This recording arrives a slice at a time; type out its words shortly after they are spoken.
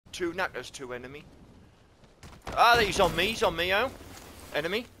two knackers, two enemy. Ah, he's on me, oh.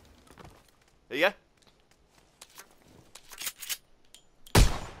 Enemy. Here.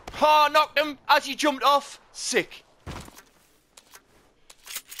 Oh, knocked him as he jumped off. Sick.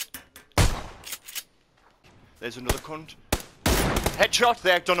 There's another cunt. Headshot,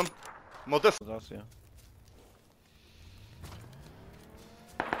 there, done him. Mother. That's, yeah.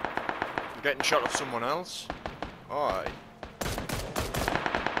 I'm getting shot off someone else. Alright.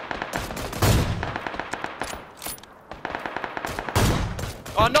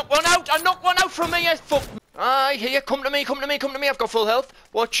 Oh, I knocked one out! I knocked one out from me, yes, fuck. Aye, here, come to me, come to me, come to me. I've got full health.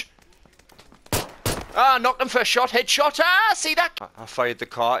 Watch. Ah, knocked him for a shot, headshot. Ah, see that? I fired the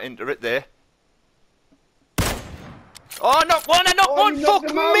car into it there. Oh, knocked one, I knocked one, fuck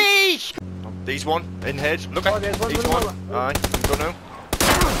me! These one, in head, look at these one. Aye, go now.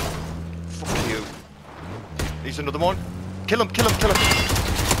 Fuck you. He's another one. Kill him, kill him, kill him.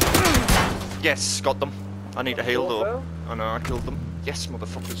 Yes, got them. I need to heal though. I know, I killed them. Yes,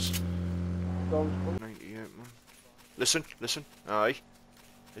 motherfuckers. 98, man. Listen, listen. Aye.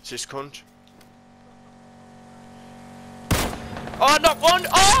 It's this cunt. Oh, knocked one!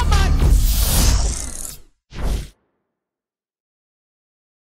 Oh, man!